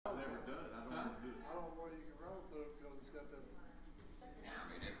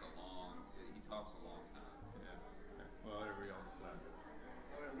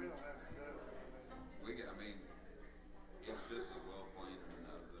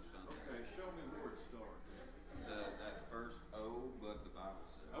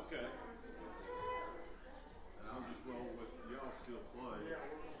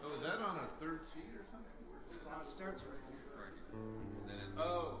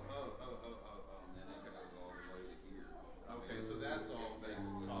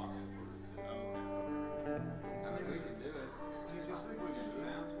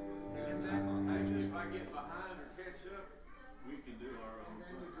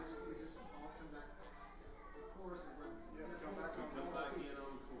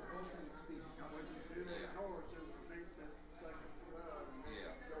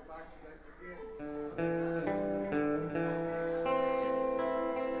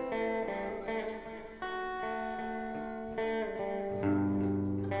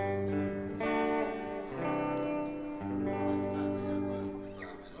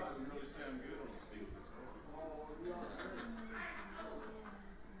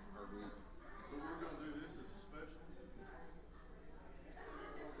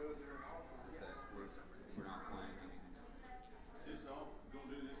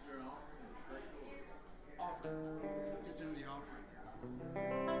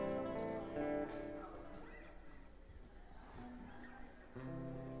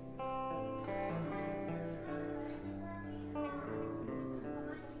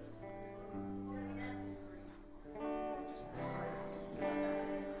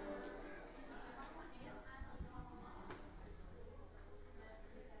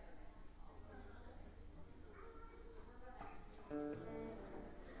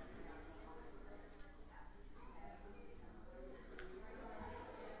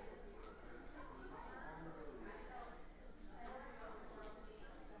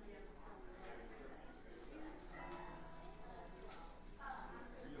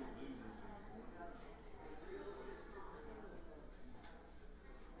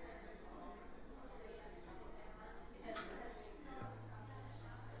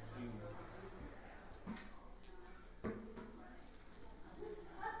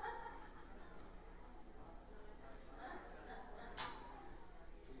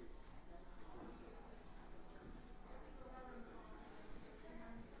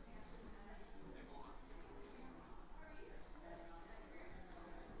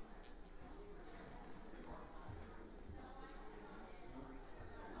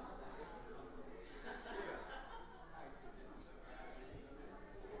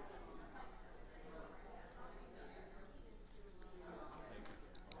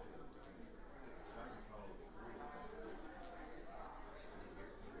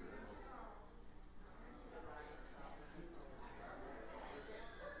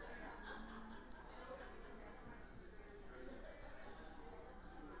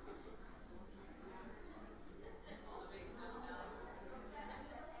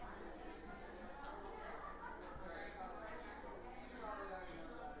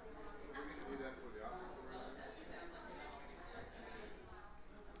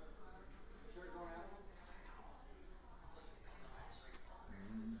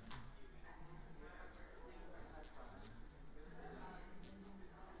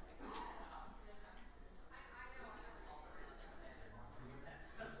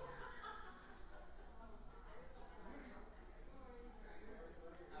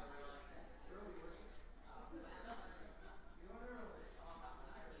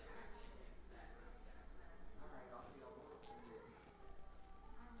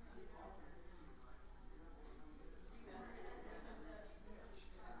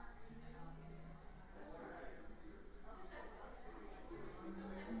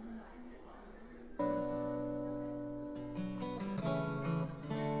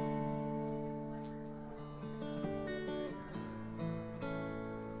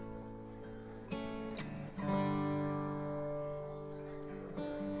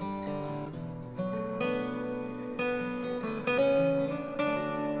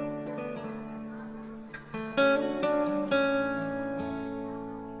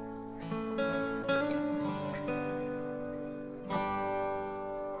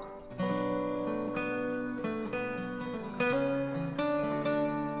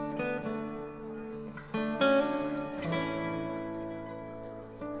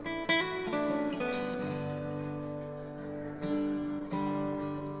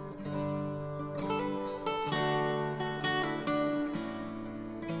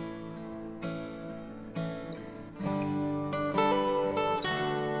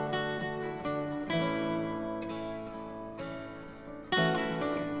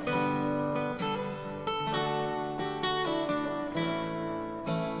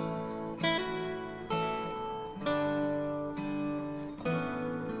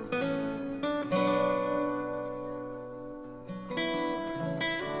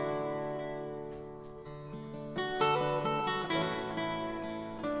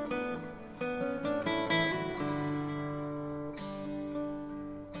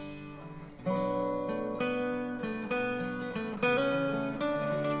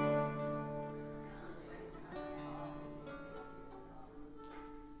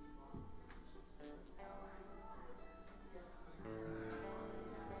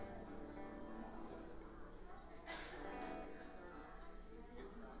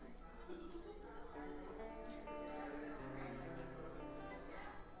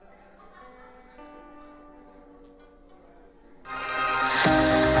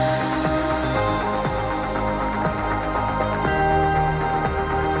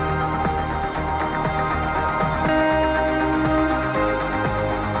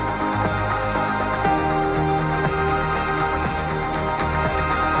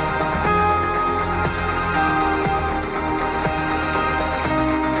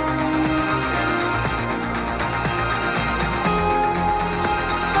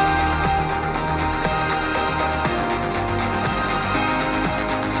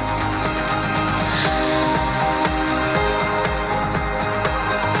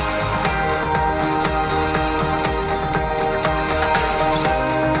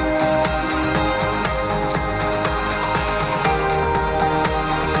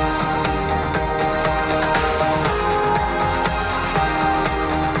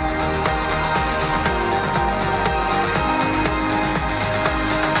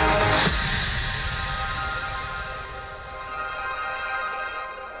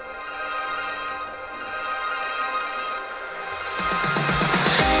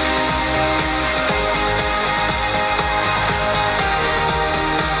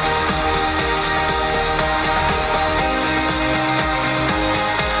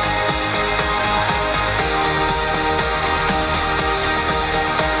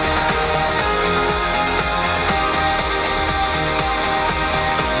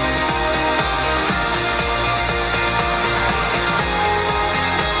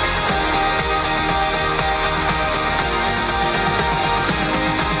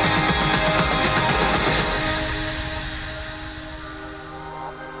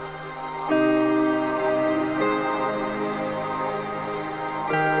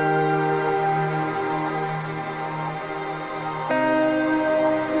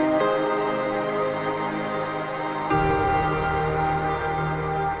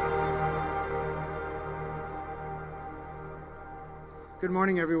Good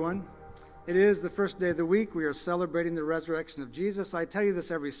morning, everyone. It is the first day of the week. We are celebrating the resurrection of Jesus. I tell you this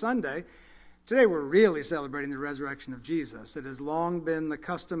every Sunday. Today we're really celebrating the resurrection of Jesus. It has long been the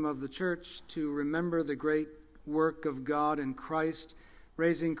custom of the church to remember the great work of God in Christ,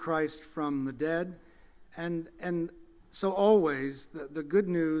 raising Christ from the dead. And so always the good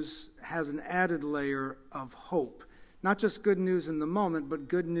news has an added layer of hope. Not just good news in the moment, but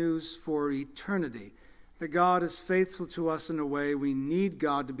good news for eternity. That God is faithful to us in a way we need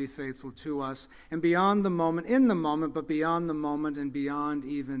God to be faithful to us, and beyond the moment, in the moment, but beyond the moment and beyond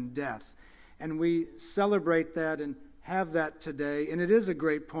even death. And we celebrate that and have that today, and it is a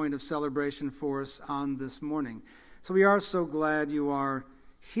great point of celebration for us on this morning. So we are so glad you are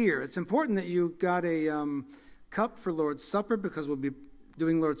here. It's important that you got a cup for Lord's Supper, because we'll be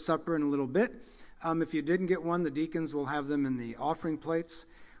doing Lord's Supper in a little bit. If you didn't get one, the deacons will have them in the offering plates.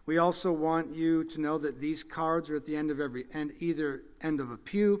 We also want you to know that these cards are at the end of either end of a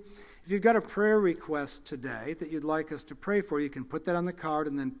pew. If you've got a prayer request today that you'd like us to pray for, you can put that on the card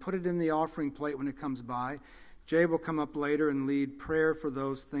and then put it in the offering plate when it comes by. Jay will come up later and lead prayer for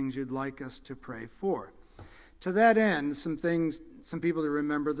those things you'd like us to pray for. To that end, some people to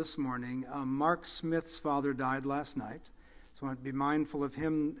remember this morning. Mark Smith's father died last night, so I want to be mindful of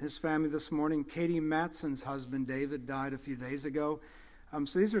him, his family this morning. Katie Matson's husband, David, died a few days ago.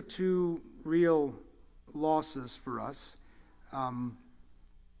 So these are two real losses for us. And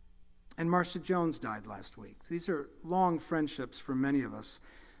Marcia Jones died last week. These are long friendships for many of us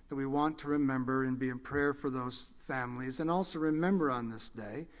that we want to remember and be in prayer for those families. And also remember on this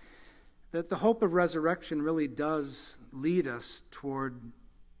day that the hope of resurrection really does lead us toward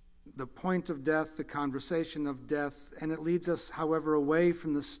the point of death, the conversation of death, and it leads us, however, away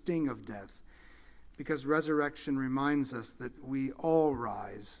from the sting of death. Because resurrection reminds us that we all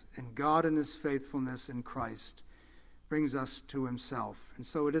rise, and God in his faithfulness in Christ brings us to himself. And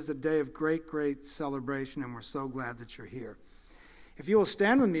so it is a day of great, great celebration, and we're so glad that you're here. If you will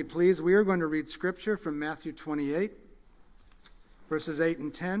stand with me, please, we are going to read scripture from Matthew 28, verses 8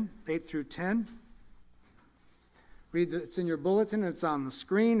 through 10. It's in your bulletin, it's on the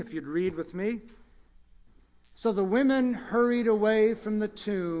screen, if you'd read with me. So the women hurried away from the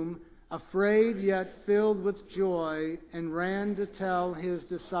tomb, afraid yet filled with joy, and ran to tell his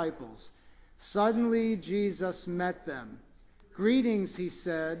disciples. Suddenly Jesus met them. "Greetings," he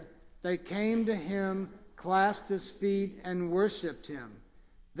said. They came to him, clasped his feet, and worshipped him.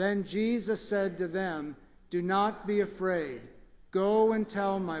 Then Jesus said to them, "Do not be afraid. Go and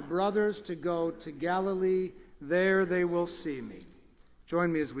tell my brothers to go to Galilee. There they will see me."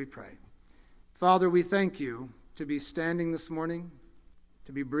 Join me as we pray. Father, we thank you to be standing this morning,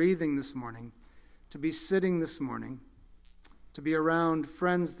 to be breathing this morning, to be sitting this morning, to be around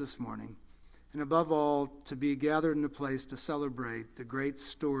friends this morning, and above all, to be gathered in a place to celebrate the great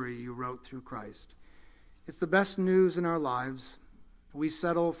story you wrote through Christ. It's the best news in our lives. We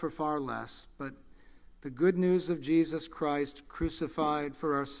settle for far less, but the good news of Jesus Christ crucified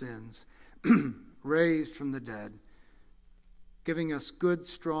for our sins, raised from the dead, giving us good,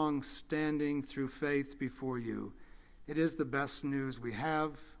 strong standing through faith before you. It is the best news we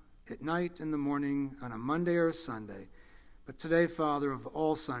have at night, in the morning, on a Monday or a Sunday. But today, Father, of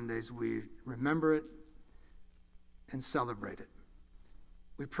all Sundays, we remember it and celebrate it.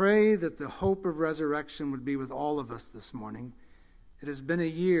 We pray that the hope of resurrection would be with all of us this morning. It has been a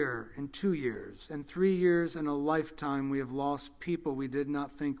year and 2 years and 3 years and a lifetime we have lost people we did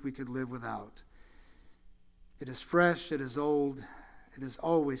not think we could live without. It is fresh, it is old, it is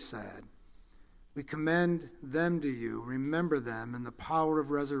always sad. We commend them to you, remember them, and the power of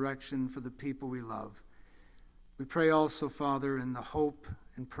resurrection for the people we love. We pray also, Father, in the hope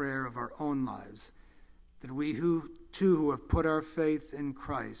and prayer of our own lives, that we who have put our faith in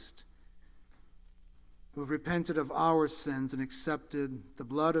Christ, who have repented of our sins and accepted the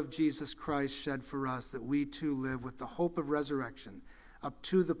blood of Jesus Christ shed for us, that we too live with the hope of resurrection up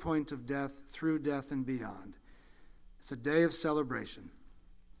to the point of death, through death, and beyond. It's a day of celebration.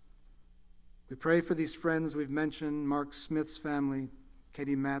 We pray for these friends we've mentioned, Mark Smith's family,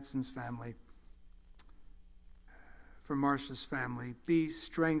 Katie Matson's family, for Marcia's family. Be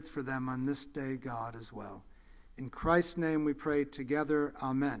strength for them on this day, God, as well. In Christ's name we pray together.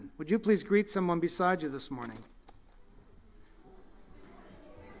 Amen. Would you please greet someone beside you this morning?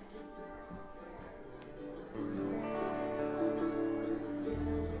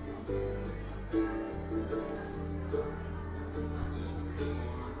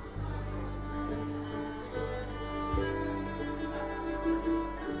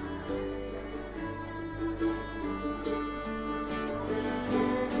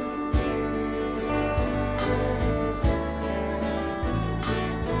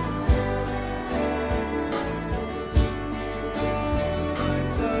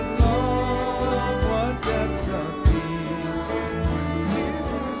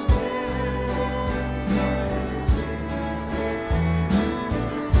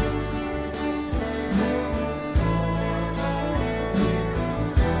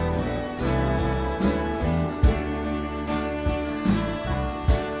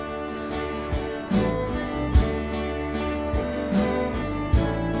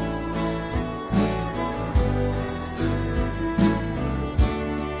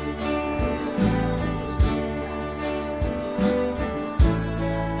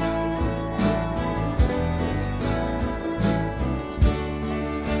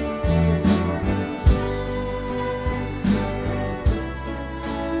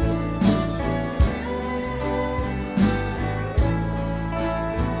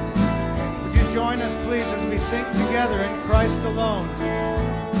 together in Christ alone.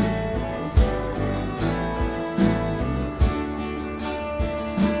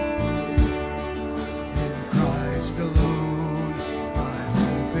 In Christ alone, my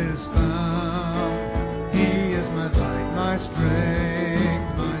hope is found. He is my light, my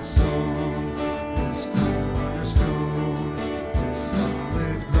strength, my song. This cornerstone, this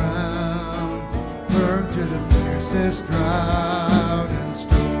solid ground, firm through the fiercest drought and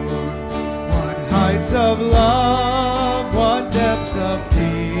storm. What heights of love, what depths of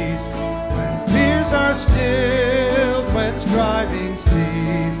peace, when fears are stilled, when striving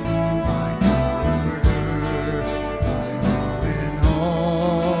cease. My comforter, my all in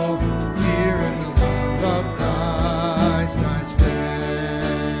all, here in the love of Christ I stand.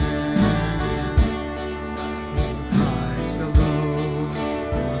 In Christ alone,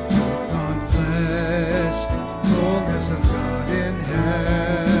 who took on flesh, fullness of God in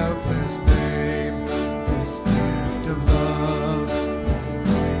helpless babe, this gift of love and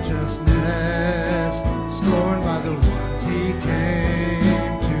righteousness, scorned by the ones he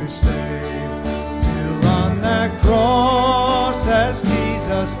came to save, till on that cross as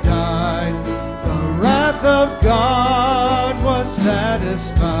Jesus died, the wrath of God was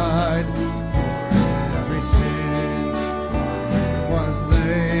satisfied. For every sin on him was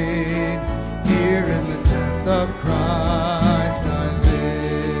laid, here in the death of Christ I live.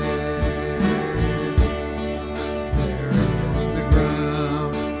 There in the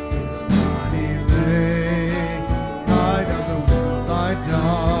ground his body lay, light of the world by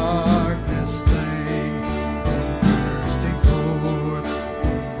darkness slain, and bursting forth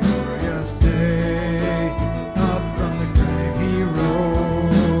in glorious day, up from the grave he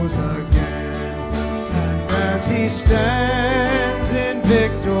rose again. And as he stands in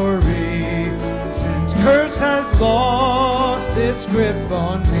victory, sin's curse has lost its grip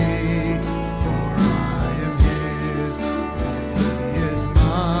on me. For I am his, and he is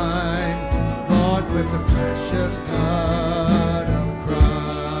mine, bought with the precious blood of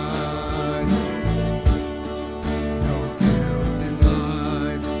Christ. No guilt in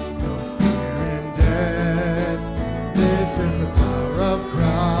life, no fear in death, this is the power of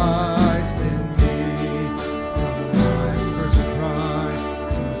Christ in me. From life's first cry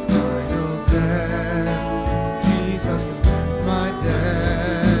to final death, Jesus commands my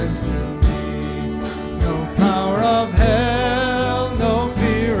destiny. No power of hell, no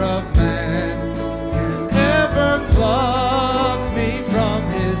fear of man, can ever pluck me from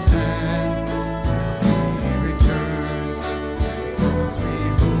his hand, till he returns and calls me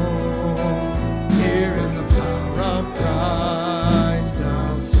home. Here in the power of Christ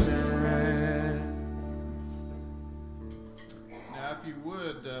I'll stand. Now, if you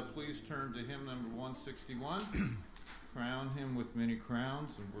would, please turn to hymn number 161, Crown Him with Many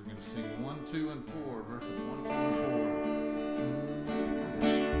Crowns, and we're going to sing 1, 2, and 4, verses 1, 2, and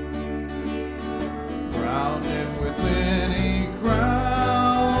 4. Crown Him with many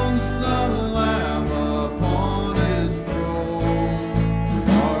crowns, the Lamb upon his throne.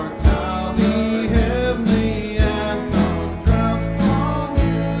 Hark now the heavenly anthem, crown all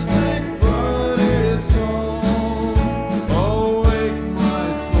music but its own. Awake my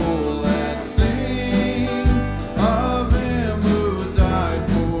soul and sing of him who died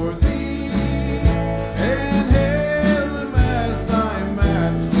for thee, and hail him as thy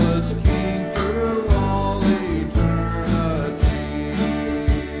matchless King through all eternity.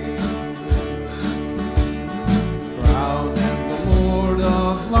 Crown him the Lord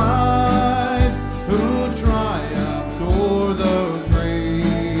of life, who triumphed o'er the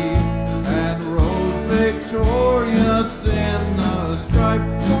grave, and rose victorious in the strife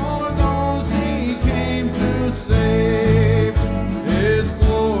for those he came to save. His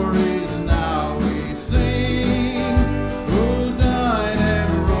glories now we sing, who died and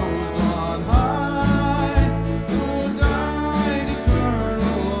rose on high, who died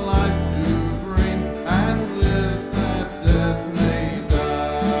eternal life to bring, and lives that death may die.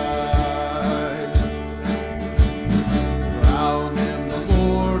 Crown him the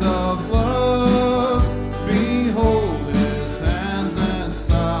Lord of love, behold his hands and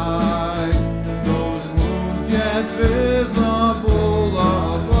side, those wounds yet visible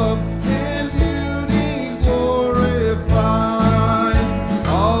above, in beauty glorified.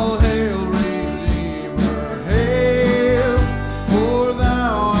 All hail, Redeemer, hail, for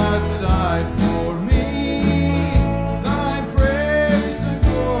thou hast died for me. Thy praise and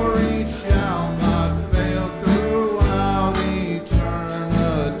glory shall not fail throughout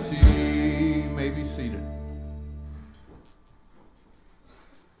eternity. You may be seated.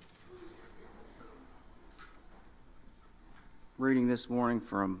 Reading this morning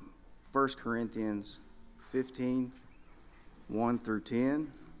from 1 Corinthians 15, 1 through 10.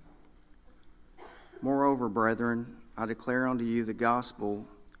 Moreover, brethren, I declare unto you the gospel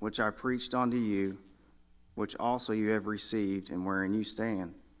which I preached unto you, which also you have received, and wherein you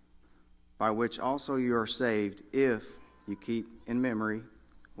stand, by which also you are saved, if you keep in memory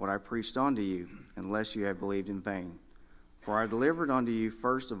what I preached unto you, unless you have believed in vain. For I delivered unto you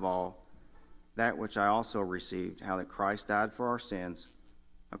first of all that which I also received, how that Christ died for our sins,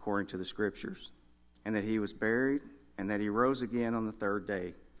 according to the Scriptures, and that he was buried, and that he rose again on the third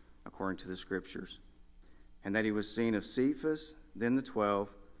day, according to the Scriptures, and that he was seen of Cephas, then the 12.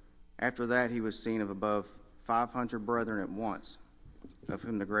 After that he was seen of above 500 brethren at once, of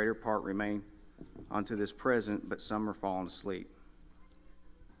whom the greater part remain unto this present, but some are fallen asleep.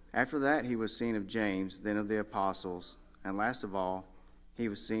 After that he was seen of James, then of the apostles, and last of all he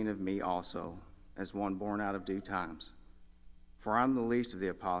was seen of me also, as one born out of due times. For I am the least of the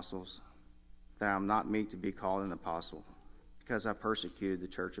apostles, that I am not meet to be called an apostle, because I persecuted the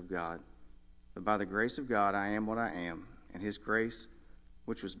church of God. But by the grace of God I am what I am, and his grace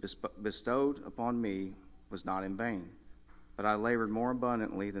which was bestowed upon me was not in vain. But I labored more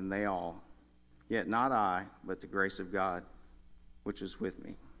abundantly than they all. Yet not I, but the grace of God which was with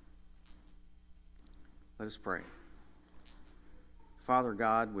me. Let us pray. Father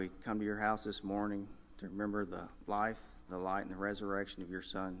God, we come to your house this morning to remember the life, the light, and the resurrection of your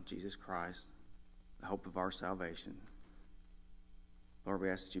Son, Jesus Christ, the hope of our salvation. Lord, we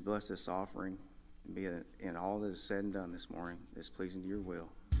ask that you bless this offering and be in all that is said and done this morning that's pleasing to your will.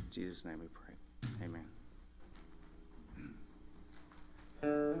 In Jesus' name we pray. Amen.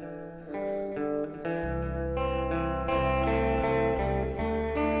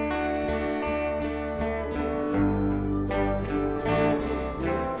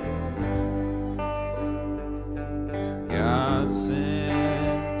 God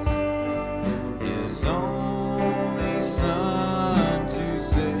sent his only Son to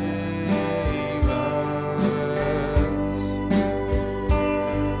save us.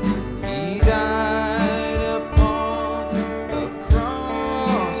 He died upon the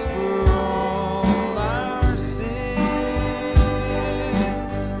cross for all our sins.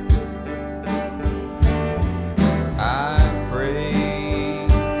 I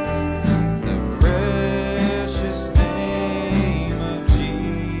praise the precious name of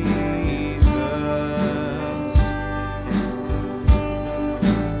Jesus.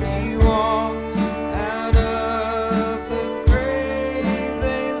 He walked out of the grave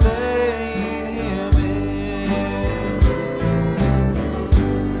they laid him in.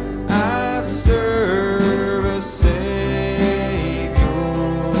 I serve a Savior.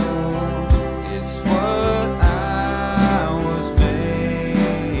 It's what I was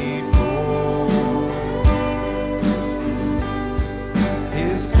made for.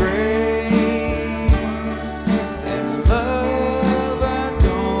 His grace and love I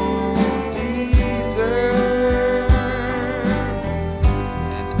don't deserve,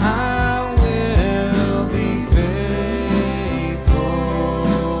 and I will be faithful,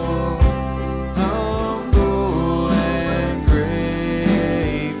 humble and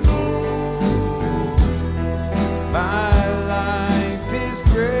grateful. My life is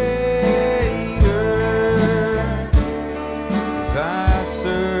greater, 'cause I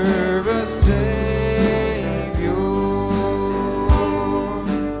serve a Savior.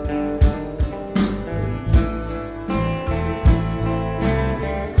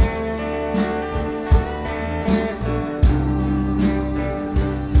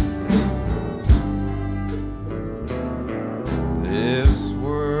 This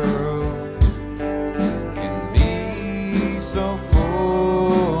world can be so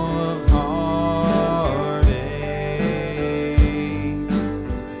full of heartache.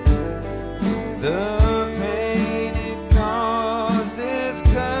 The pain it causes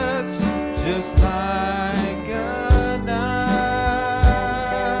cuts just like a knife.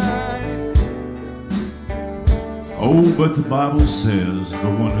 Oh, but the Bible says the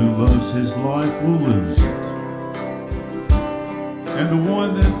one who loves his life will lose it. And the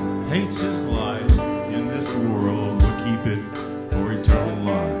one that hates his life in this world will keep it for eternal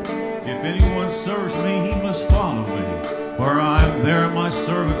life. If anyone serves me, he must follow me. Where I am, there my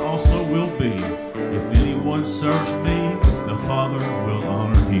servant also will be. If anyone serves me, the Father will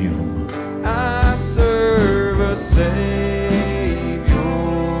honor him. I serve a Savior.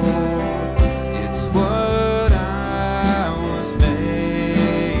 It's what I was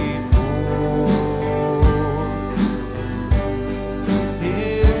made for.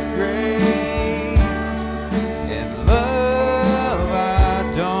 His grace and love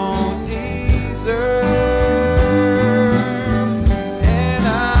I don't deserve, and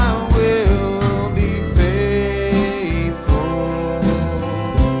I will be faithful.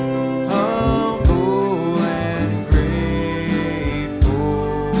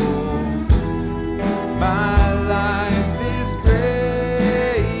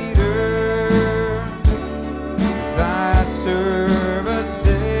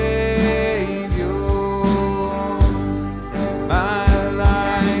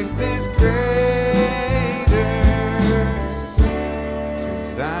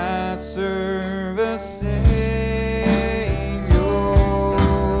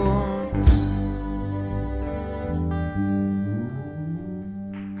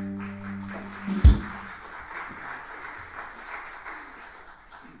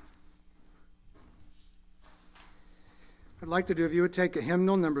 like to do, if you would take a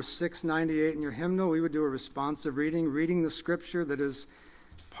hymnal, number 698 in your hymnal, we would do a responsive reading the scripture that is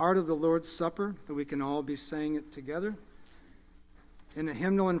part of the Lord's Supper, that we can all be saying it together. In a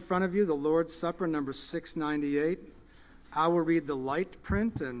hymnal in front of you, the Lord's Supper, number 698. I will read the light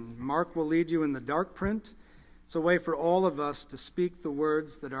print, and Mark will lead you in the dark print. It's a way for all of us to speak the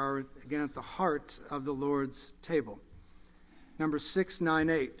words that are, again, at the heart of the Lord's table. Number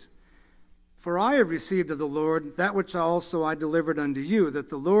 698. For I have received of the Lord that which also I delivered unto you, that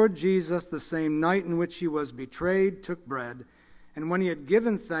the Lord Jesus, the same night in which he was betrayed, took bread, and when he had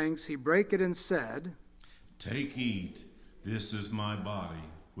given thanks, he brake it and said, Take, eat, this is my body,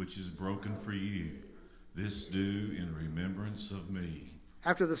 which is broken for you. This do in remembrance of me.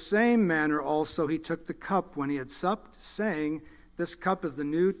 After the same manner also he took the cup when he had supped, saying, This cup is the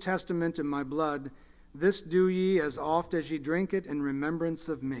New Testament in my blood. This do ye as oft as ye drink it in remembrance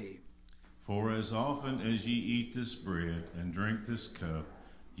of me. For as often as ye eat this bread and drink this cup,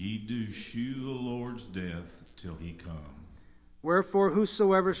 ye do shew the Lord's death till he come. Wherefore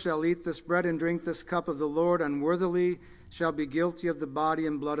whosoever shall eat this bread and drink this cup of the Lord unworthily shall be guilty of the body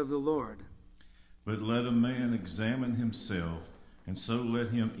and blood of the Lord. But let a man examine himself, and so let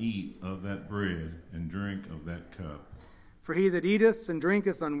him eat of that bread and drink of that cup. For he that eateth and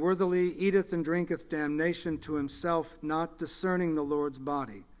drinketh unworthily eateth and drinketh damnation to himself, not discerning the Lord's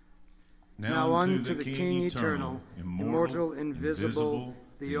body. Now unto the King eternal, immortal, invisible,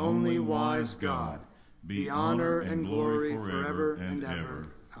 the only wise God, be honor and glory forever and ever.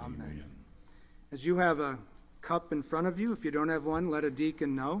 Amen. As you have a cup in front of you, if you don't have one, let a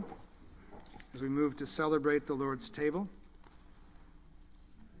deacon know as we move to celebrate the Lord's table.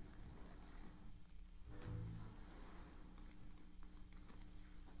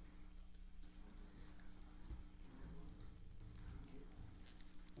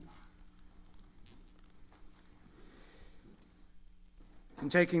 In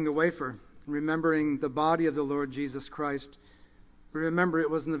taking the wafer, remembering the body of the Lord Jesus Christ, we remember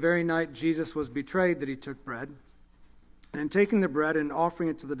it was in the very night Jesus was betrayed that he took bread. And in taking the bread and offering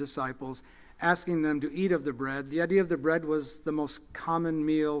it to the disciples, asking them to eat of the bread, the idea of the bread was the most common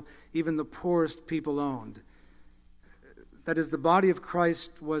meal even the poorest people owned. That is, the body of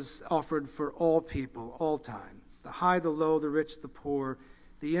Christ was offered for all people, all time. The high, the low, the rich, the poor,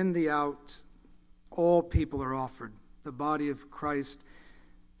 the in, the out, all people are offered the body of Christ.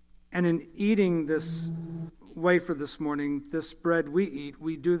 And in eating this wafer this morning, this bread we eat,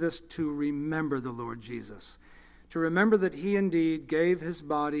 we do this to remember the Lord Jesus, to remember that he indeed gave his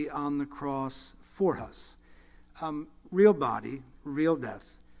body on the cross for us. Real body, real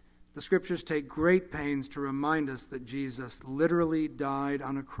death. The scriptures take great pains to remind us that Jesus literally died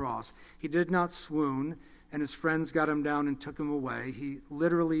on a cross. He did not swoon, and his friends got him down and took him away. He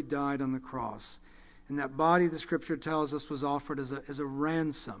literally died on the cross. And that body, the scripture tells us, was offered as a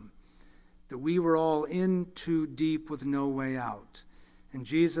ransom, that we were all in too deep with no way out. And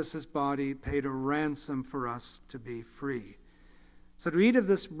Jesus' body paid a ransom for us to be free. So to eat of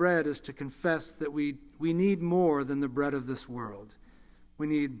this bread is to confess that we need more than the bread of this world. We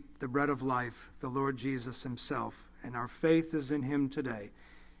need the bread of life, the Lord Jesus himself, and our faith is in him today.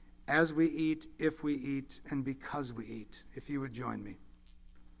 As we eat, if we eat, and because we eat, if you would join me.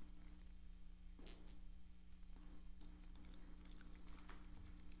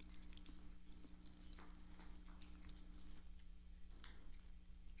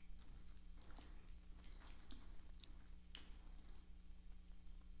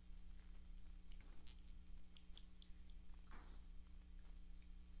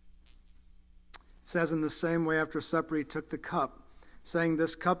 It says, in the same way after supper he took the cup, saying,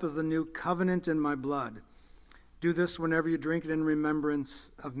 This cup is the new covenant in my blood. Do this whenever you drink it in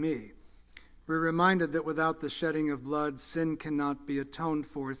remembrance of me. We're reminded that without the shedding of blood, sin cannot be atoned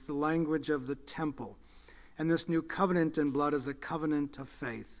for. It's the language of the temple. And this new covenant in blood is a covenant of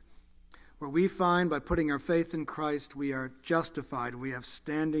faith, where we find by putting our faith in Christ, we are justified. We have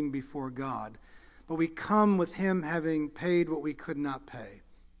standing before God. But we come with him having paid what we could not pay.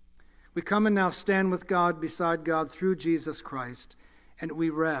 We come and now stand with God, beside God, through Jesus Christ, and we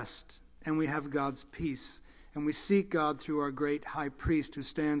rest, and we have God's peace, and we seek God through our great high priest who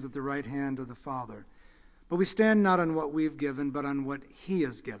stands at the right hand of the Father. But we stand not on what we've given, but on what he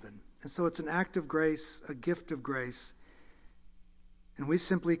has given. And so it's an act of grace, a gift of grace, and we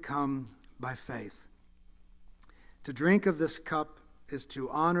simply come by faith. To drink of this cup is to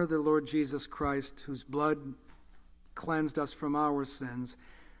honor the Lord Jesus Christ, whose blood cleansed us from our sins,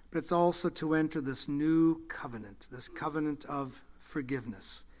 but it's also to enter this new covenant, this covenant of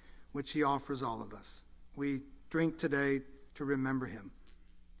forgiveness, which he offers all of us. We drink today to remember him.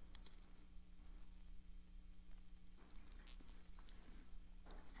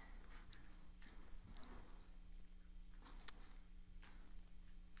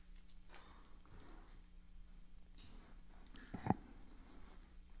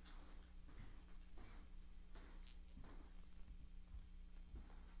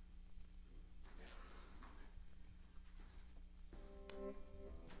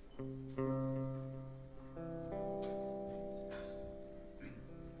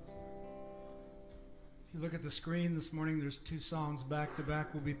 the screen this morning, there's two songs back to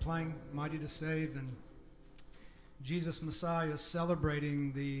back we'll be playing, Mighty to Save and Jesus Messiah,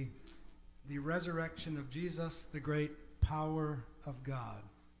 celebrating the resurrection of Jesus, the great power of God.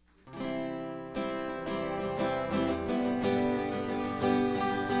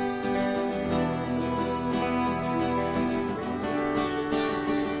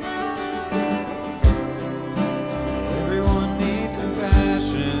 Everyone needs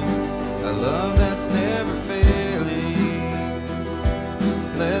compassion, a love that's never failing.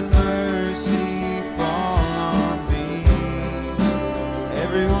 Let mercy fall on me.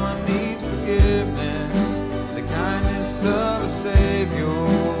 Everyone needs forgiveness, the kindness of a Savior,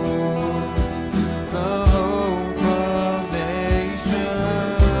 the hope of nations.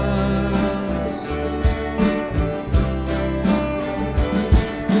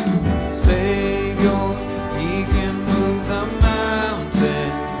 Savior, He can move the mountains.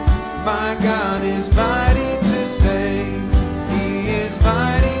 My God is mighty to save. He is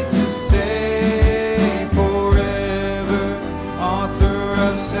mighty to save forever. Author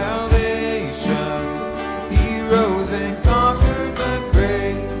of salvation, He rose and conquered the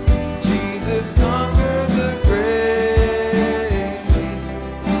grave. Jesus conquered the grave.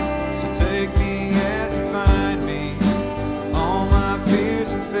 So take me as you find me, all my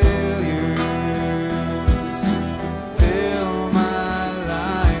fears and failures. Fill my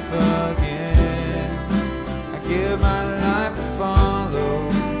life again. I give my life to follow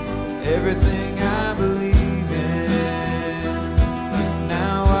everything I believe in.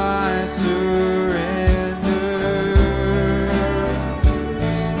 Now I surrender.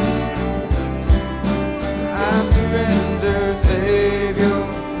 I surrender, Savior.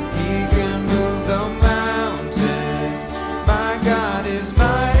 He can move the mountains. My God is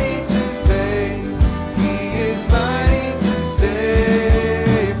mighty to save. He is mighty to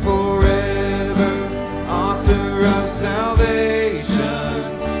save forever. Author of salvation,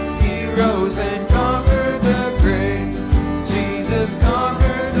 He rose and conquered the grave. Jesus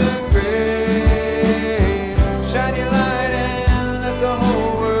conquered the grave. Shine your light and let the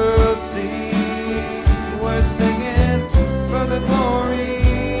whole world see. We're singing for the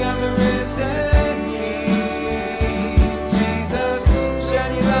glory of the risen King. Jesus,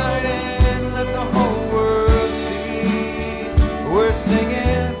 shine your light and let the whole world see. We're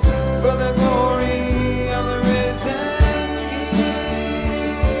singing for the glory of the risen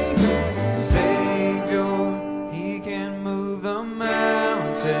King. Savior, He can move the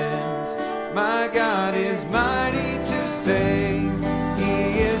mountains. My God is mighty to save.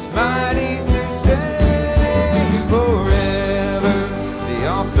 He is mighty to save forever. The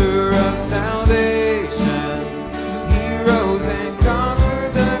author of salvation, He rose and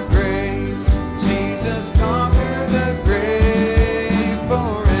conquered the grave. Jesus conquered the grave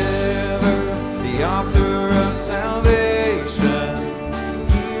forever. The author of salvation,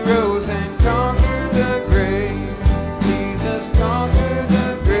 He rose and conquered the grave. Jesus conquered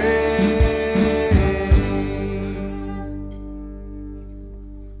the grave.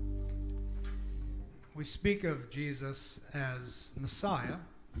 We speak of Jesus as Messiah,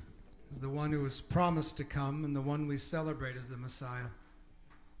 as the one who was promised to come, and the one we celebrate as the Messiah.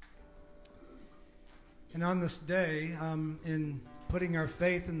 And on this day, in putting our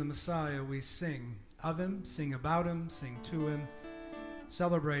faith in the Messiah, we sing of Him, sing about Him, sing to Him,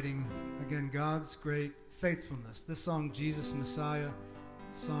 celebrating, again, God's great faithfulness. This song, Jesus Messiah,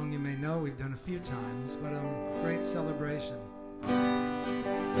 a song you may know, we've done a few times, but great celebration.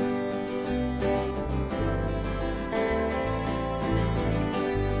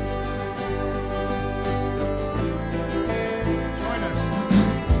 Join us.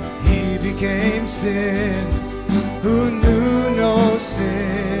 He became sin, who knew no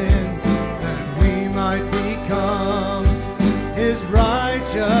sin, that we might become His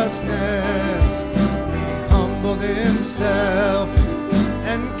righteousness. He humbled Himself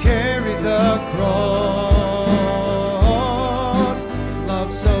and carried the cross.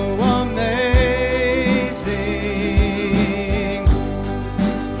 Love so amazing,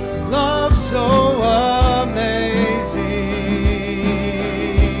 love so amazing.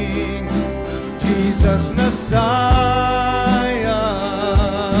 Jesus Messiah,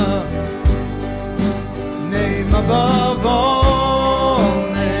 name above all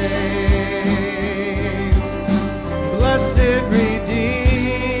names, blessed Redeemer,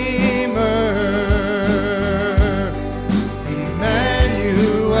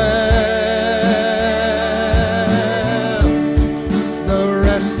 Emmanuel, the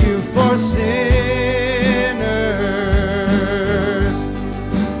rescue for sinners,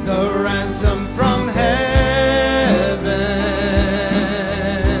 the ransom from heaven.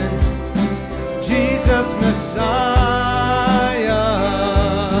 Jesus Messiah,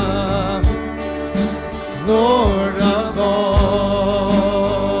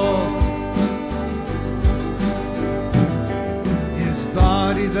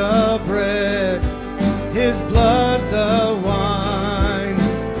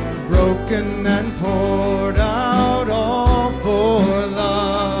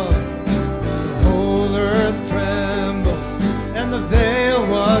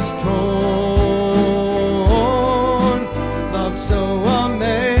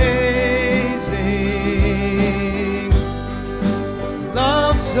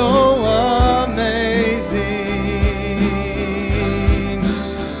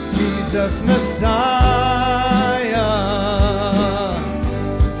 Jesus Messiah,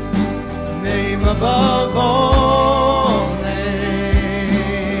 name above all names,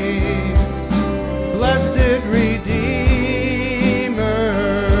 blessed Redeemer,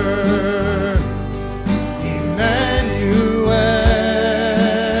 Emmanuel,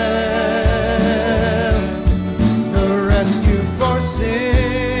 the rescue for sinners,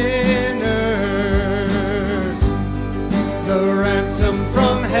 the ransom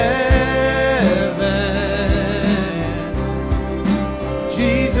from heaven,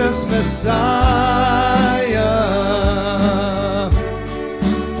 Jesus Messiah,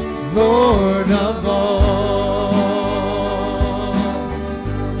 Lord of all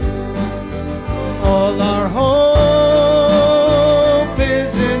our hope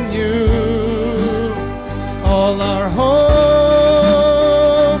is in you, all our hope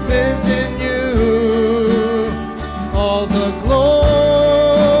is in you, all the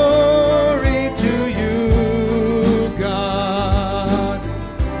glory to you, God,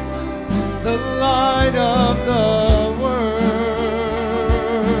 the light of the world,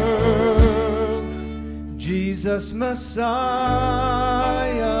 Jesus Messiah,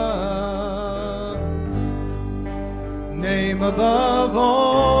 name above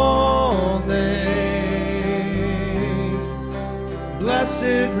all names,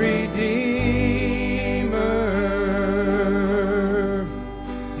 blessed Redeemer,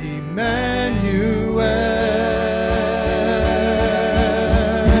 Emmanuel,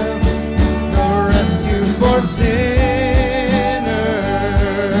 the rescue for sinners,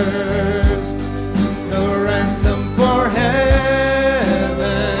 the ransom for heaven,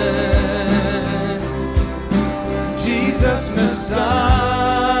 Jesus Messiah,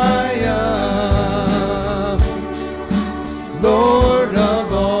 Lord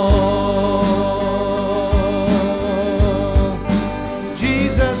of all,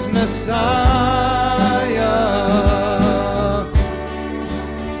 Jesus Messiah,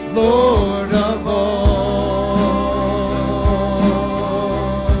 Lord of all,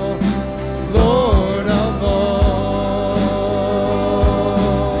 Lord of all,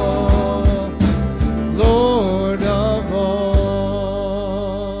 Lord of all.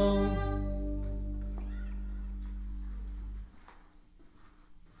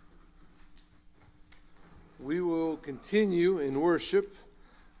 We will continue in worship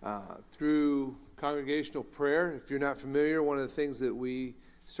through congregational prayer. If you're not familiar, one of the things that we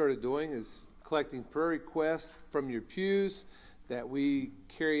started doing is collecting prayer requests from your pews that we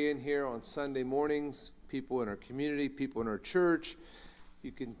carry in here on Sunday mornings, people in our community, people in our church.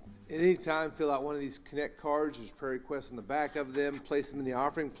 You can at any time fill out one of these Connect cards. There's prayer requests on the back of them, place them in the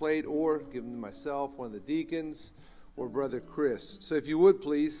offering plate, or give them to myself, one of the deacons, or Brother Chris. So if you would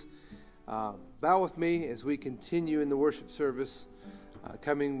please, bow with me as we continue in the worship service,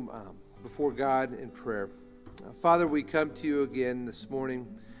 coming before God in prayer. Father, we come to you again this morning,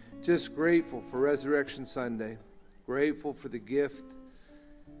 just grateful for Resurrection Sunday, grateful for the gift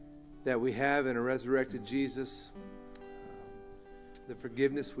that we have in a resurrected Jesus, the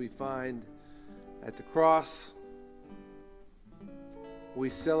forgiveness we find at the cross.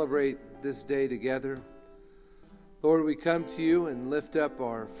 We celebrate this day together. Lord, we come to you and lift up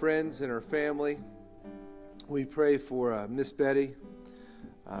our friends and our family. We pray for Miss Betty,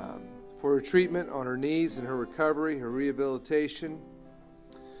 for her treatment on her knees and her recovery, her rehabilitation.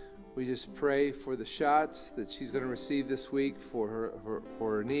 We just pray for the shots that she's going to receive this week for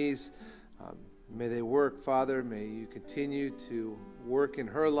her knees. May they work, Father. May you continue to work in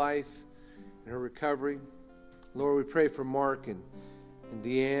her life, in her recovery. Lord, we pray for Mark and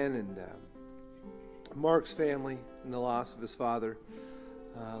Deanne and Mark's family and the loss of his father.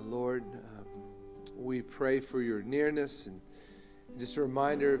 Lord, we pray for your nearness and just a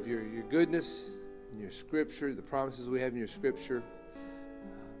reminder of your goodness and your scripture, the promises we have in your scripture.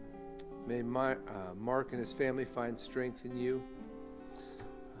 May Mark and his family find strength in you.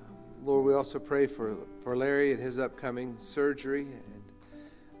 Lord, we also pray for Larry and his upcoming surgery. And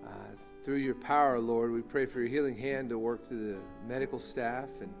through your power, Lord, we pray for your healing hand to work through the medical staff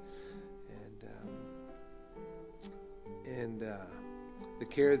and the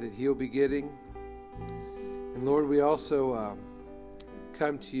care that he'll be getting. And Lord, we also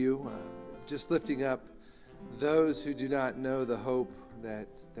come to you just lifting up those who do not know the hope that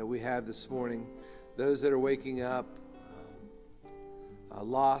we have this morning, those that are waking up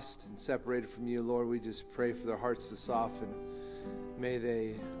lost and separated from you. Lord, we just pray for their hearts to soften. May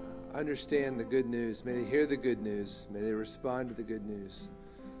they understand the good news. May they hear the good news. May they respond to the good news.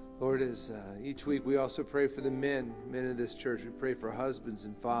 Lord, as each week we also pray for the men of this church. We pray for husbands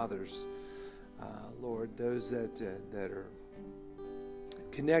and fathers. Lord, those that are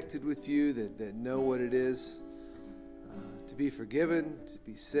connected with you, that know what it is to be forgiven, to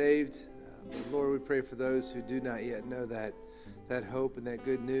be saved. But Lord, we pray for those who do not yet know that hope and that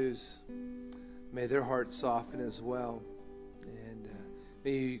good news. May their hearts soften as well. And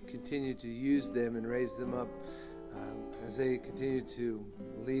may you continue to use them and raise them up as they continue to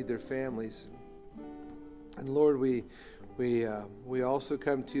lead their families. And Lord, we also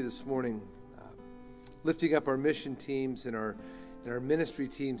come to you this morning lifting up our mission teams and our ministry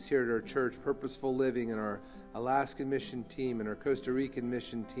teams here at our church, Purposeful Living, and our Alaskan mission team and our Costa Rican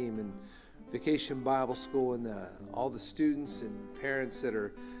mission team and Vacation Bible School, and all the students and parents that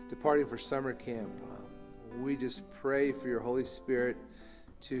are departing for summer camp. We just pray for your Holy Spirit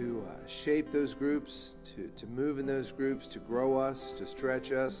to shape those groups, to move in those groups, to grow us, to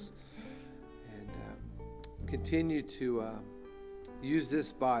stretch us, and continue to use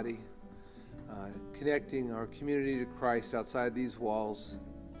this body, connecting our community to Christ outside these walls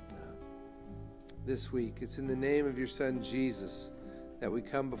this week. It's in the name of your Son, Jesus, that we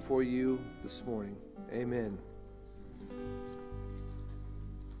come before you this morning. Amen.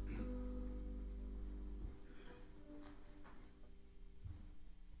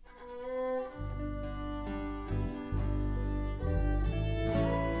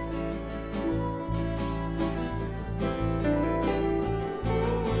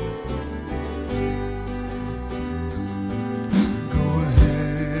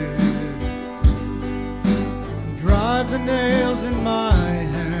 The nails in my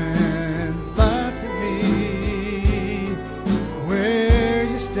hands, laugh at me where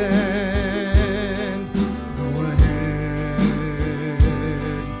you stand. Go ahead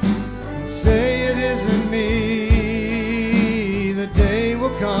and say it isn't me. The day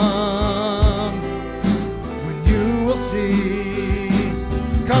will come when you will see,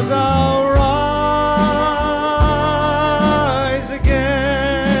 'cause I'll rise again.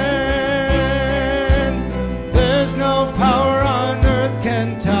 No power on earth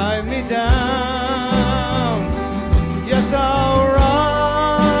can tie me down. Yes, I'll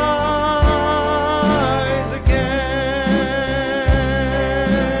rise again.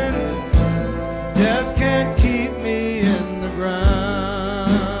 Death can't keep me in the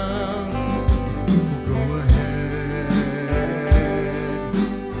ground. Go ahead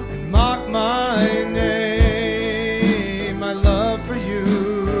and mock my name. My love for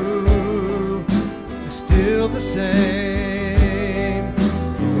you is still the same.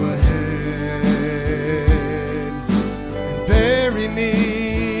 Go ahead and bury me,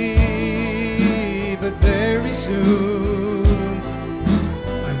 but very soon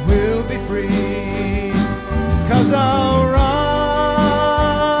I will be free, 'cause I'll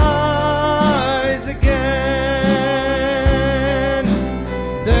rise again.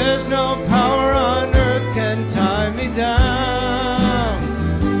 There's no power on earth can tie me down.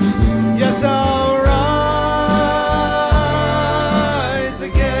 Yes, I'll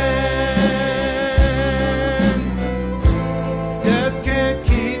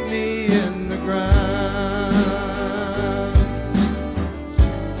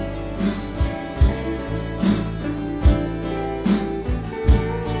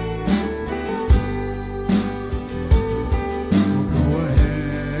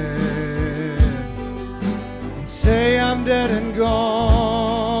say I'm dead and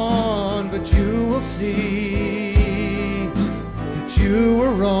gone, but you will see that you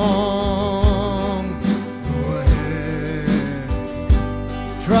were wrong. Go ahead,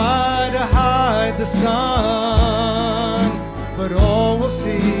 try to hide the sun, but all will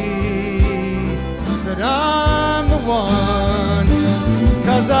see that I'm the one,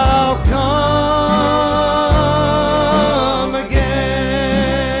 'cause I'll come again.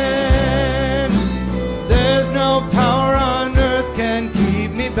 There's no power on earth can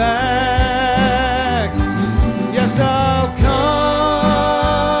keep me back. Yes, I'll come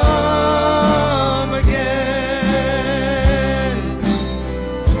again.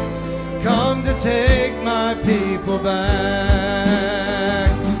 Come to take my people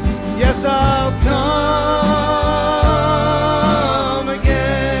back. Yes, I'll come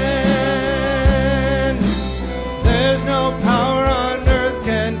again. There's no power on earth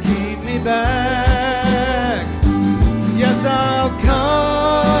can keep me back. Yes, I'll come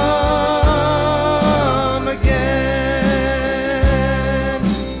again.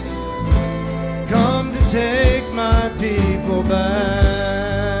 Come to take my people back.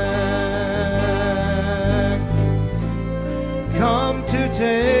 Come to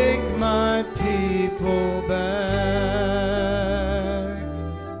take my people back.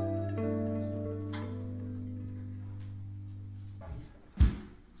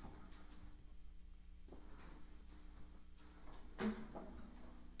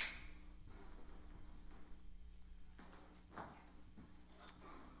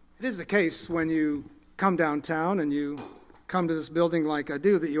 It is the case when you come downtown and you come to this building like I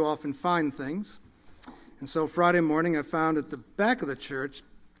do that you often find things. And so Friday morning I found at the back of the church,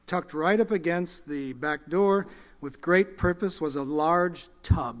 tucked right up against the back door with great purpose, was a large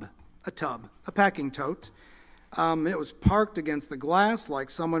tub, a packing tote. It was parked against the glass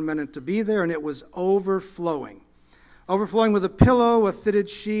like someone meant it to be there, and it was overflowing. Overflowing with a pillow, a fitted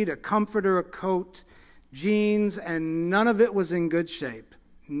sheet, a comforter, a coat, jeans, and none of it was in good shape.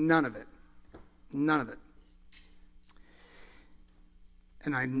 None of it. None of it.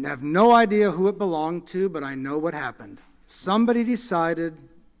 And I have no idea who it belonged to, but I know what happened. Somebody decided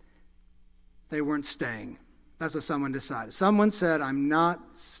they weren't staying. That's what someone decided. Someone said, I'm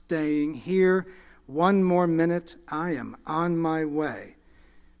not staying here. One more minute, I am on my way.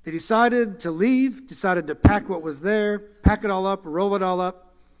 They decided to leave, decided to pack what was there, pack it all up, roll it all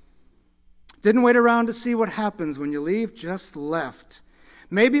up. Didn't wait around to see what happens when you leave, just left.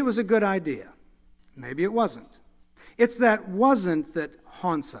 Maybe it was a good idea. Maybe it wasn't. It's that wasn't that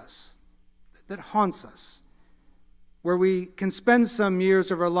haunts us, where we can spend some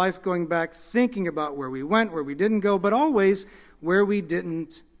years of our life going back thinking about where we went, where we didn't go, but always where we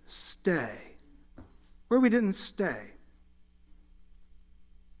didn't stay. Where we didn't stay.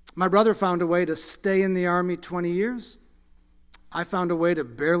 My brother found a way to stay in the Army 20 years. I found a way to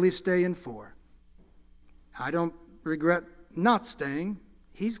barely stay in 4. I don't regret not staying.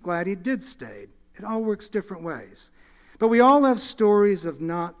 He's glad he did stay. It all works different ways. But we all have stories of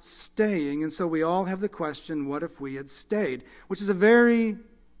not staying, and so we all have the question, what if we had stayed? Which is a very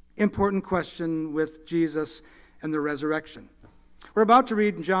important question with Jesus and the resurrection. We're about to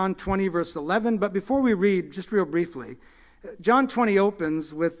read John 20, verse 11, but before we read, just real briefly, John 20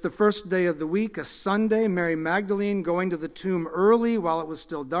 opens with the first day of the week, a Sunday, Mary Magdalene going to the tomb early while it was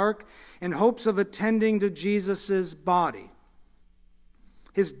still dark in hopes of attending to Jesus' body,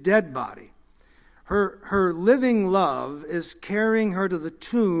 his dead body. Her living love is carrying her to the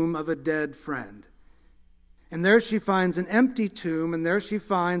tomb of a dead friend. And there she finds an empty tomb, and there she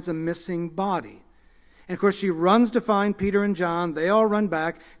finds a missing body. And of course, she runs to find Peter and John. They all run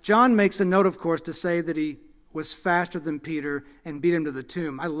back. John makes a note, of course, to say that he was faster than Peter and beat him to the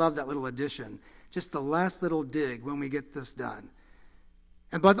tomb. I love that little addition. Just the last little dig when we get this done.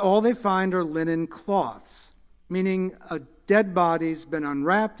 But all they find are linen cloths, meaning a dead body's been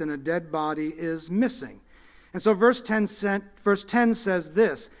unwrapped and a dead body is missing. And so verse 10 says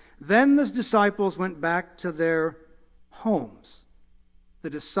this, then the disciples went back to their homes. The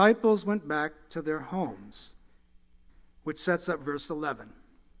disciples went back to their homes, which sets up verse 11.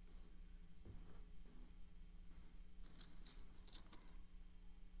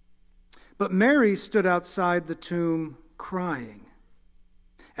 But Mary stood outside the tomb crying.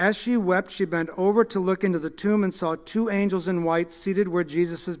 As she wept, she bent over to look into the tomb and saw 2 angels in white seated where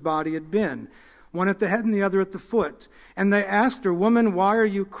Jesus' body had been, one at the head and the other at the foot. And they asked her, woman, why are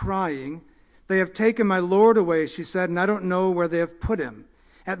you crying? They have taken my Lord away, she said, and I don't know where they have put him.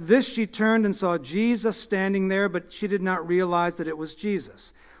 At this she turned and saw Jesus standing there, but she did not realize that it was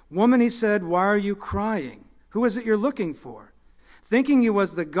Jesus. Woman, he said, why are you crying? Who is it you're looking for? Thinking he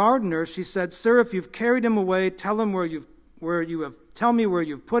was the gardener, she said, sir, if you've carried him away, tell me where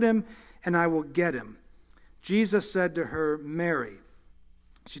you've put him, and I will get him. Jesus said to her, Mary.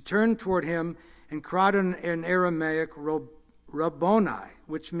 She turned toward him and cried in Aramaic, Rabboni,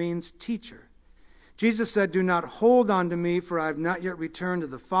 which means teacher. Jesus said, do not hold on to me, for I have not yet returned to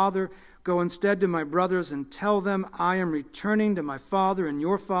the Father. Go instead to my brothers and tell them, I am returning to my Father and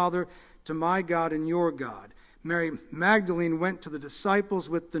your Father, to my God and your God. Mary Magdalene went to the disciples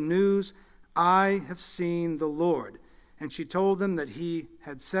with the news, I have seen the Lord. And she told them that he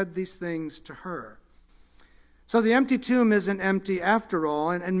had said these things to her. So the empty tomb isn't empty after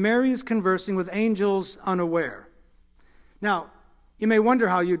all, and Mary is conversing with angels unaware. Now, you may wonder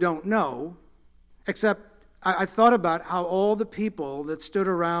how you don't know, except I thought about how all the people that stood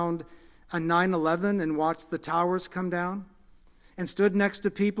around a 9/11 and watched the towers come down, and stood next to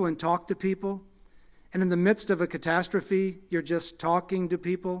people and talked to people, and in the midst of a catastrophe, you're just talking to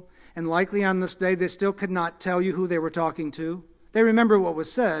people, and likely on this day, they still could not tell you who they were talking to. They remember what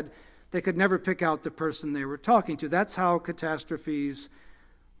was said. They could never pick out the person they were talking to. That's how catastrophes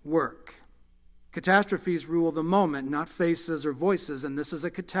work. Catastrophes rule the moment, not faces or voices, and this is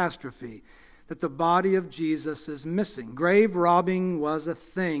a catastrophe, that the body of Jesus is missing. Grave robbing was a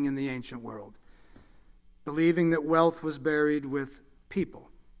thing in the ancient world, believing that wealth was buried with people.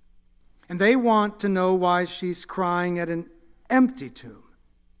 And they want to know why she's crying at an empty tomb.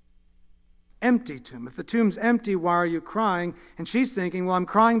 Empty tomb. If the tomb's empty, why are you crying? And she's thinking, well, I'm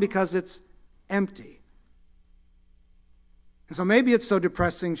crying because it's empty. And so maybe it's so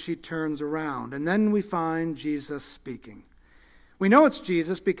depressing she turns around. And then we find Jesus speaking. We know it's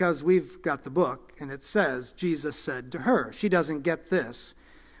Jesus because we've got the book, and it says, Jesus said to her. She doesn't get this.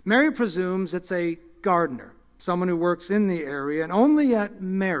 Mary presumes it's a gardener, someone who works in the area, and only at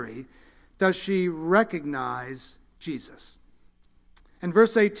Mary does she recognize Jesus. In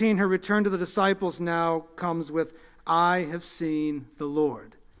verse 18, her return to the disciples now comes with, I have seen the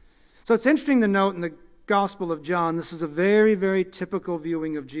Lord. So it's interesting to note in the Gospel of John, this is a very, very typical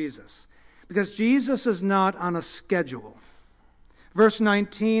viewing of Jesus, because Jesus is not on a schedule. Verse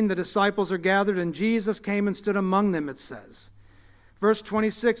 19, the disciples are gathered, and Jesus came and stood among them, it says. Verse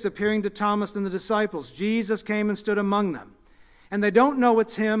 26, appearing to Thomas and the disciples, Jesus came and stood among them. And they don't know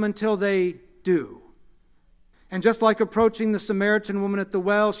it's him until they do. And just like approaching the Samaritan woman at the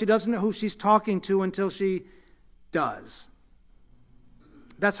well, she doesn't know who she's talking to until she does.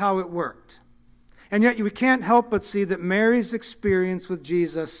 That's how it worked. And yet we can't help but see that Mary's experience with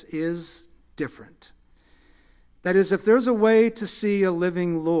Jesus is different. That is, if there's a way to see a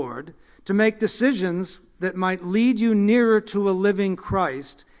living Lord, to make decisions that might lead you nearer to a living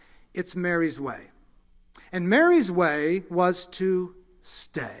Christ, it's Mary's way. And Mary's way was to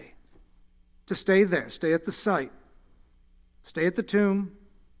stay there, stay at the site, stay at the tomb,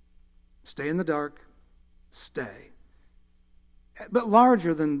 stay in the dark, stay. But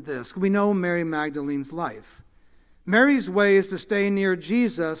larger than this, we know Mary Magdalene's life. Mary's way is to stay near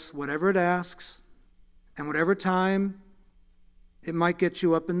Jesus, whatever it asks, and whatever time it might get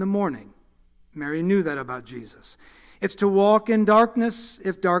you up in the morning. Mary knew that about Jesus. It's to walk in darkness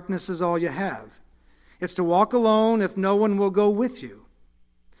if darkness is all you have. It's to walk alone if no one will go with you.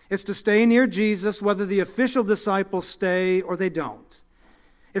 It's to stay near Jesus whether the official disciples stay or they don't.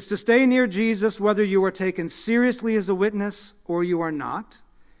 It's to stay near Jesus whether you are taken seriously as a witness or you are not.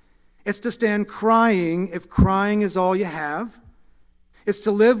 It's to stand crying if crying is all you have. It's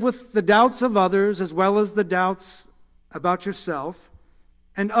to live with the doubts of others as well as the doubts about yourself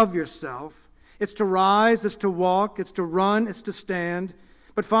and of yourself. It's to rise, it's to walk, it's to run, it's to stand.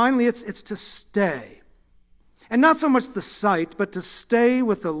 But finally, it's to stay. And not so much the sight, but to stay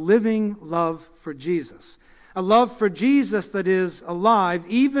with a living love for Jesus. A love for Jesus that is alive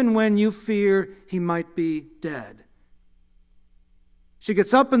even when you fear he might be dead. She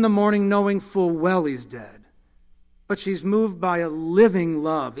gets up in the morning knowing full well he's dead. But she's moved by a living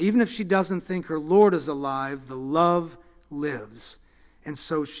love. Even if she doesn't think her Lord is alive, the love lives. And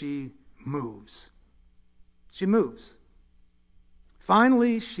so she moves. She moves.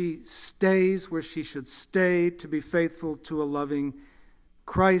 Finally, she stays where she should stay to be faithful to a loving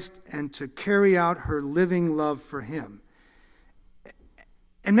Christ and to carry out her living love for him.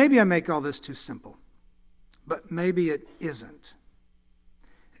 And maybe I make all this too simple, but maybe it isn't.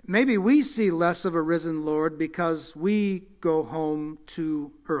 Maybe we see less of a risen Lord because we go home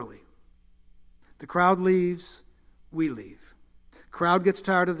too early. The crowd leaves, we leave. Crowd gets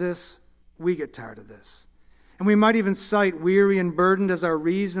tired of this, we get tired of this. And we might even cite weary and burdened as our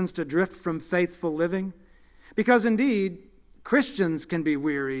reasons to drift from faithful living. Because indeed, Christians can be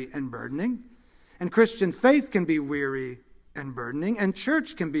weary and burdening, and Christian faith can be weary and burdening, and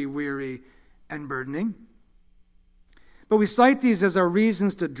church can be weary and burdening. But we cite these as our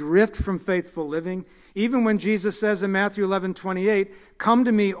reasons to drift from faithful living, even when Jesus says in Matthew 11:28, "Come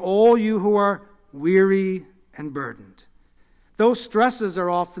to me, all you who are weary and burdened." Those stresses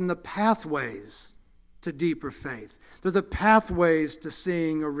are often the pathways to deeper faith. They're the pathways to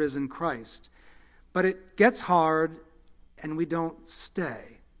seeing a risen Christ. But it gets hard and we don't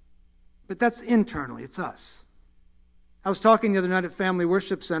stay. But that's internally, it's us. I was talking the other night at Family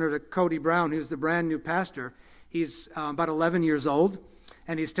Worship Center to Cody Brown, who's the brand new pastor. He's about 11 years old,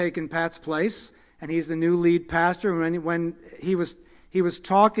 and he's taken Pat's place, and he's the new lead pastor. When he was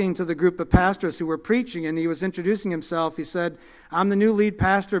talking to the group of pastors who were preaching, and he was introducing himself, he said, "I'm the new lead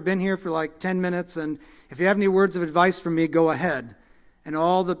pastor, been here for like 10 minutes, and if you have any words of advice for me, go ahead." And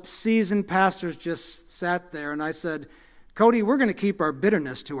all the seasoned pastors just sat there, and I said, "Cody, we're going to keep our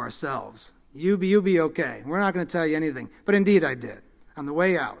bitterness to ourselves. You be okay. We're not going to tell you anything." But indeed I did. On the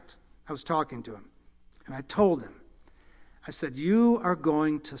way out, I was talking to him, and I told him, I said, "You are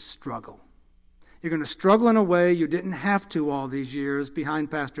going to struggle. You're going to struggle in a way you didn't have to all these years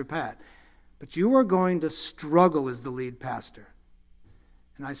behind Pastor Pat. But you are going to struggle as the lead pastor."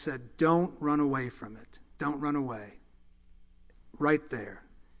 And I said, "Don't run away from it. Don't run away." Right there.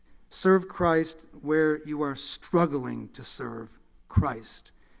 Serve Christ where you are struggling to serve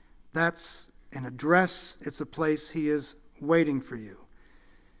Christ. That's an address. It's a place he is waiting for you.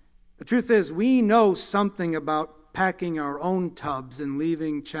 The truth is, we know something about packing our own tubs and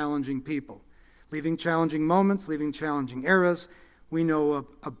leaving challenging people. leaving challenging moments, leaving challenging eras. We know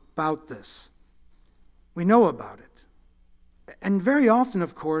about this. We know about it. And very often,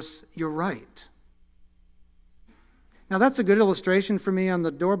 of course, you're right. Now, that's a good illustration for me on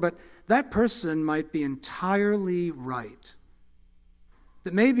the door, but that person might be entirely right.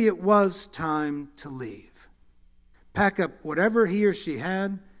 That maybe it was time to leave. Pack up whatever he or she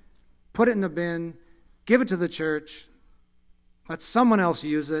had, put it in a bin, give it to the church, let someone else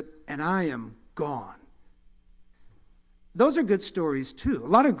use it, and I am gone. Those are good stories too. A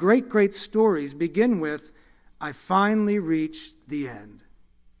lot of great, great stories begin with, I finally reached the end.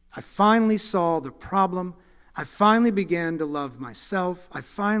 I finally saw the problem. I finally began to love myself. I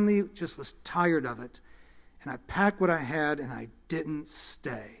finally just was tired of it. And I packed what I had and I didn't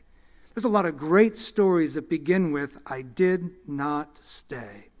stay. There's a lot of great stories that begin with, I did not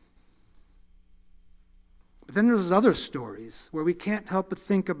stay. But then there's other stories where we can't help but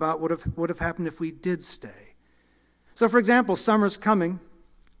think about what would have happened if we did stay. So, for example, summer's coming.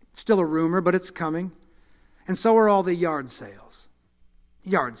 It's still a rumor, but it's coming. And so are all the yard sales.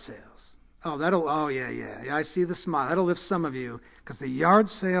 Yard sales. Oh, yeah. I see the smile. That'll lift some of you because the yard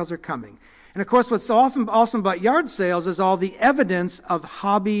sales are coming. And of course, what's so awesome about yard sales is all the evidence of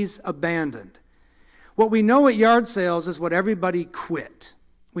hobbies abandoned. What we know at yard sales is what everybody quit.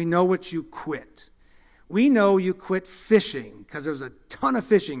 We know what you quit. We know you quit fishing because there's a ton of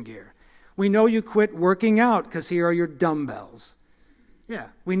fishing gear. We know you quit working out because here are your dumbbells. Yeah,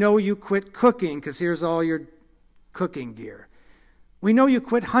 we know you quit cooking because here's all your cooking gear. We know you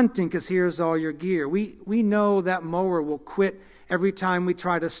quit hunting because here's all your gear. We know that mower will quit every time we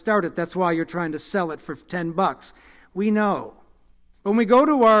try to start it. That's why you're trying to sell it for $10. We know. When we go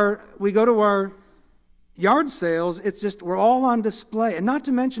to our yard sales, it's just we're all on display, and not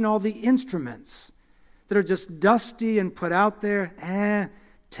to mention all the instruments that are just dusty and put out there.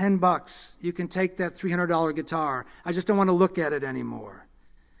 $10. You can take that $300 guitar. I just don't want to look at it anymore.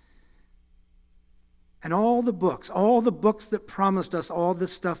 And all the books that promised us all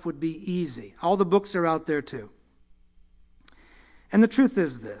this stuff would be easy. All the books are out there too. And the truth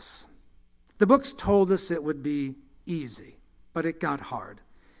is this. The books told us it would be easy, but it got hard.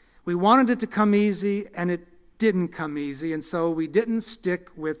 We wanted it to come easy, and it didn't come easy, and so we didn't stick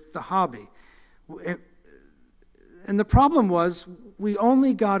with the hobby. And the problem was, we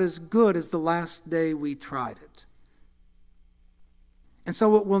only got as good as the last day we tried it. And so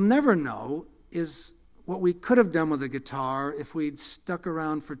what we'll never know is what we could have done with a guitar if we'd stuck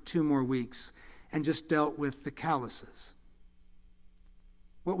around for 2 more weeks and just dealt with the calluses.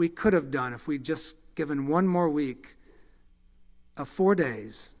 What we could have done if we'd just given 1 more week of 4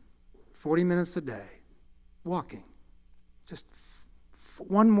 days, 40 minutes a day, walking. Just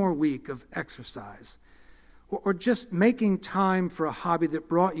 1 more week of exercise. Or just making time for a hobby that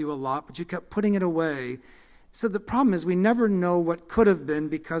brought you a lot, but you kept putting it away. So the problem is we never know what could have been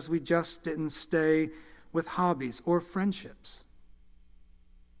because we just didn't stay with hobbies or friendships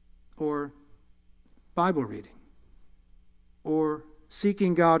or Bible reading or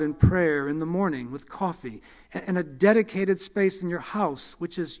seeking God in prayer in the morning with coffee and a dedicated space in your house,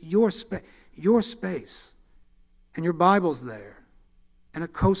 which is your space, and your Bible's there and a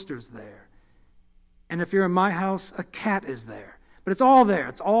coaster's there. And if you're in my house, a cat is there. But it's all there.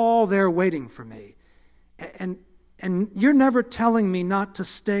 It's all there waiting for me. And you're never telling me not to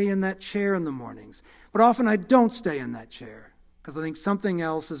stay in that chair in the mornings. But often I don't stay in that chair because I think something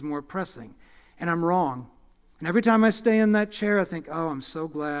else is more pressing. And I'm wrong. And every time I stay in that chair, I think, oh, I'm so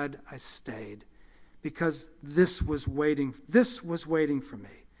glad I stayed because this was waiting for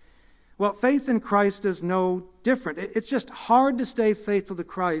me. Well, faith in Christ is no different. It's just hard to stay faithful to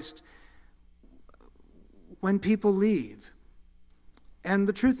Christ when people leave. And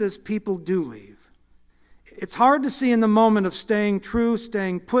the truth is, people do leave. It's hard to see in the moment of staying true,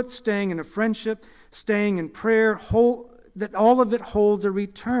 staying put, staying in a friendship, staying in prayer, that all of it holds a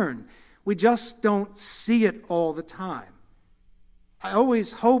return. We just don't see it all the time. I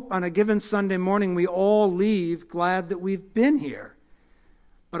always hope on a given Sunday morning we all leave glad that we've been here.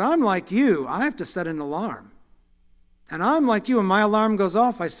 But I'm like you, I have to set an alarm. And I'm like you, when my alarm goes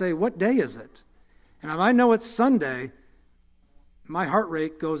off, I say, what day is it? And if I know it's Sunday, my heart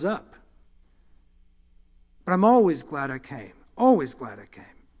rate goes up. But I'm always glad I came. Always glad I came.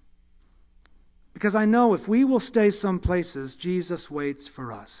 Because I know if we will stay some places, Jesus waits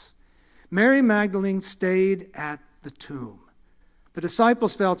for us. Mary Magdalene stayed at the tomb. The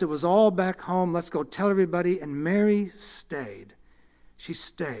disciples felt it was all back home. Let's go tell everybody. And Mary stayed. She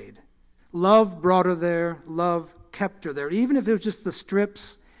stayed. Love brought her there. Love kept her there. Even if it was just the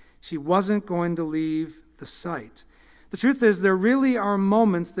strips, she wasn't going to leave the site. The truth is, there really are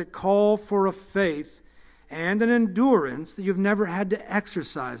moments that call for a faith and an endurance that you've never had to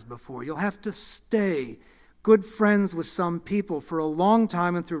exercise before. You'll have to stay good friends with some people for a long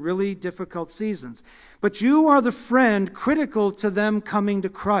time and through really difficult seasons. But you are the friend critical to them coming to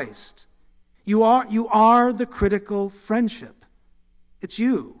Christ. You are the critical friendship. It's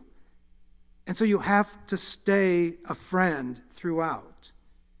you. And so you have to stay a friend throughout.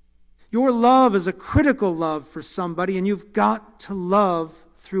 Your love is a critical love for somebody, and you've got to love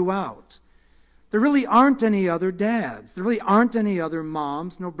throughout. There really aren't any other dads. There really aren't any other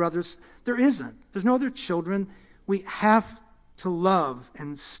moms, no brothers. There isn't. There's no other children. We have to love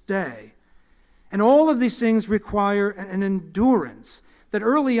and stay. And all of these things require an endurance that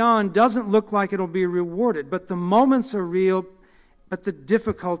early on doesn't look like it'll be rewarded, but the moments are real, but the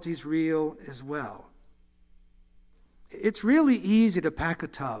difficulty's real as well. It's really easy to pack a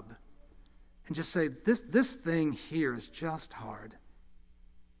tub and just say, this thing here is just hard.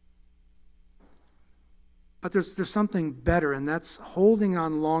 But there's something better, and that's holding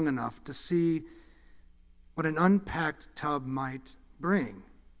on long enough to see what an unpacked tub might bring.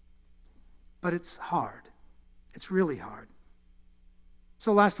 But it's hard. It's really hard.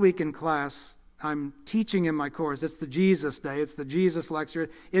 So last week in class, I'm teaching in my course. It's the Jesus Day. It's the Jesus lecture.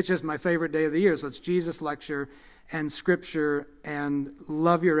 It's just my favorite day of the year. So it's Jesus lecture and Scripture and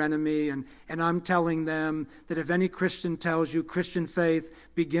love your enemy. And I'm telling them that if any Christian tells you Christian faith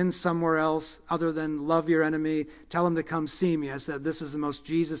begins somewhere else other than love your enemy, tell them to come see me. I said, this is the most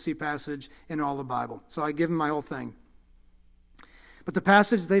Jesus-y passage in all the Bible. So I give them my whole thing. But the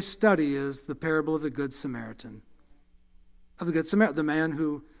passage they study is the parable of the Good Samaritan. Of the Good Samaritan,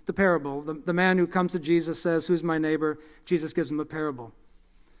 the man who comes to Jesus says, who's my neighbor? Jesus gives him a parable.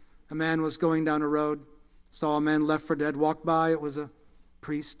 A man was going down a road, saw a man left for dead, walked by, it was a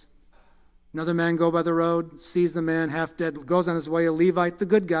priest. Another man go by the road, sees the man half dead, goes on his way, a Levite, the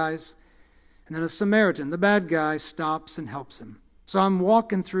good guys. And then a Samaritan, the bad guy, stops and helps him. So I'm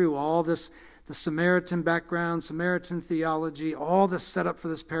walking through all this, the Samaritan background, Samaritan theology, all this setup for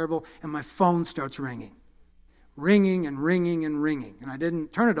this parable, and my phone starts ringing. Ringing and ringing and ringing. And I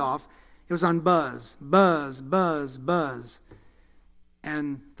didn't turn it off. It was on buzz, buzz, buzz, buzz.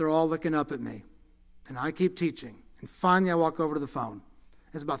 And they're all looking up at me. And I keep teaching. And finally I walk over to the phone.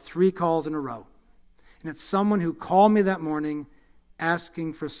 There's about 3 calls in a row. And it's someone who called me that morning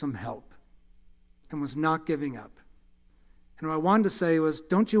asking for some help and was not giving up. And what I wanted to say was,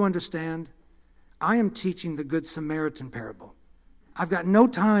 don't you understand? I am teaching the Good Samaritan parable. I've got no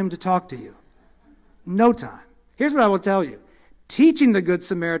time to talk to you. No time. Here's what I will tell you. Teaching the Good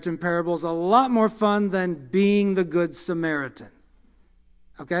Samaritan parable is a lot more fun than being the Good Samaritan.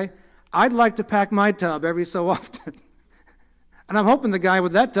 Okay? I'd like to pack my tub every so often. And I'm hoping the guy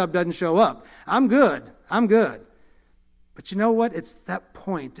with that tub doesn't show up. I'm good. But you know what? It's that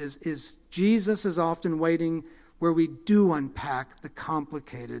point is Jesus is often waiting where we do unpack the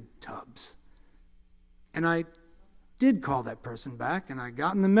complicated tubs. And I did call that person back, and I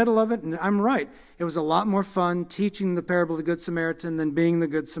got in the middle of it, and I'm right. It was a lot more fun teaching the parable of the Good Samaritan than being the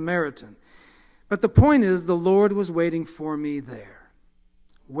Good Samaritan. But the point is, the Lord was waiting for me there.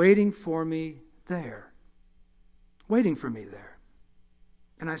 Waiting for me there. Waiting for me there.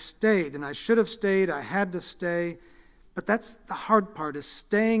 And I stayed, and I should have stayed. I had to stay. But that's the hard part, is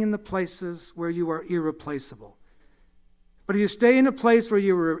staying in the places where you are irreplaceable. But if you stay in a place where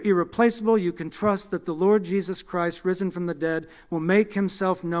you are irreplaceable, you can trust that the Lord Jesus Christ, risen from the dead, will make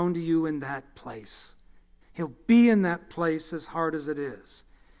himself known to you in that place. He'll be in that place as hard as it is.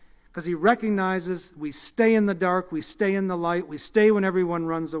 Because he recognizes we stay in the dark, we stay in the light, we stay when everyone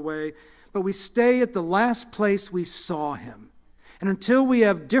runs away, but we stay at the last place we saw him. And until we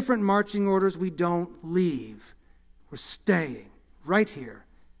have different marching orders, we don't leave. We're staying right here.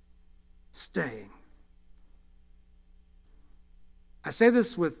 Staying. I say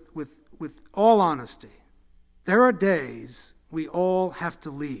this with all honesty. There are days we all have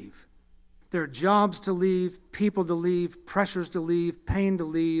to leave. There are jobs to leave, people to leave, pressures to leave, pain to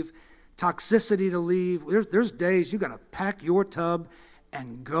leave, toxicity to leave. There's days you got to pack your tub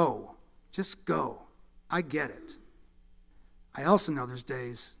and go. Just go. I get it. I also know there's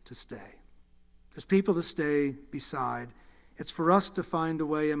days to stay. There's people to stay beside. It's for us to find a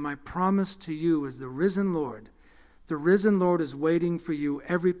way, and my promise to you is the risen Lord is waiting for you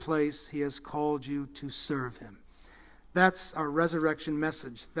every place he has called you to serve him. That's our resurrection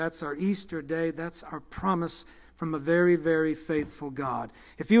message. That's our Easter day. That's our promise from a very, very faithful God.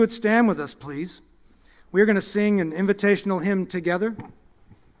 If you would stand with us, please. We're going to sing an invitational hymn together.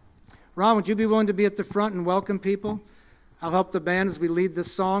 Ron, would you be willing to be at the front and welcome people? I'll help the band as we lead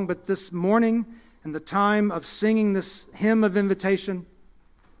this song. But this morning, and the time of singing this hymn of invitation.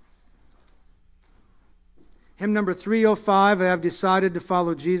 Hymn number 305, I Have Decided to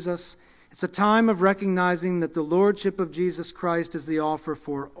Follow Jesus. It's a time of recognizing that the Lordship of Jesus Christ is the offer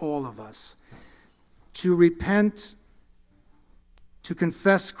for all of us. To repent, to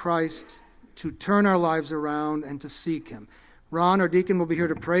confess Christ, to turn our lives around, and to seek Him. Ron, our deacon, will be here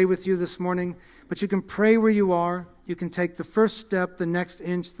to pray with you this morning, but you can pray where you are. You can take the first step, the next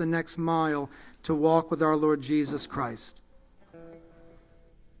inch, the next mile to walk with our Lord Jesus Christ.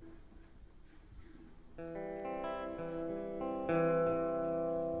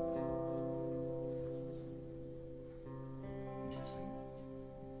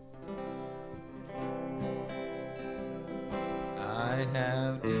 I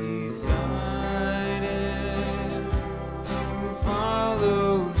have decided to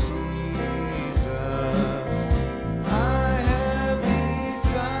follow Jesus. I have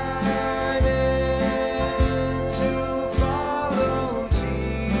decided to follow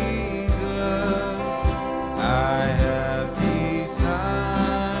Jesus. I have decided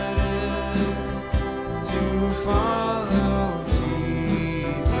to follow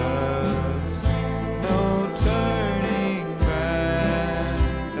Jesus. No turning back.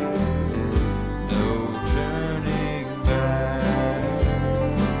 No turning back.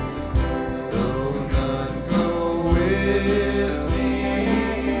 Though none go with me,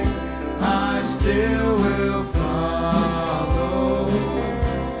 I still will follow.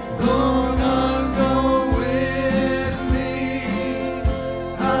 Though none go with me,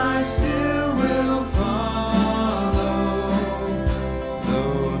 I still will follow.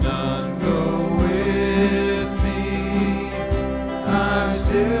 Though none go with me, I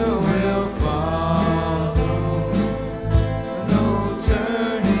still will follow. No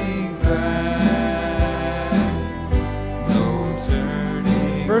turning back. No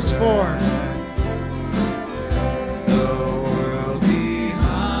turning Verse 4. back. The world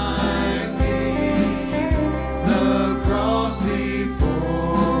behind me, the cross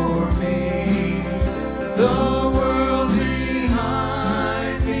before me. The world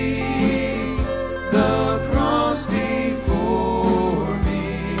behind me, the cross before me.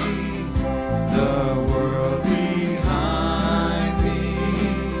 The world behind me,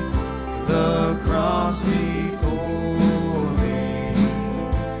 the cross before me.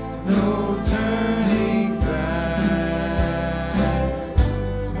 No turning back.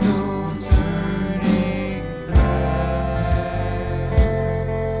 No turning back.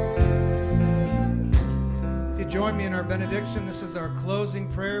 If you join me in our benediction, this is our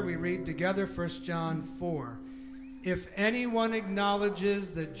closing prayer. We read together 1 John 4. If anyone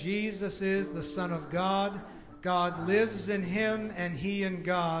acknowledges that Jesus is the Son of God, God lives in him and he in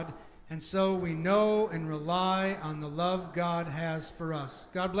God, and so we know and rely on the love God has for us.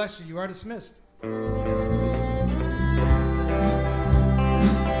 God bless you. You are dismissed.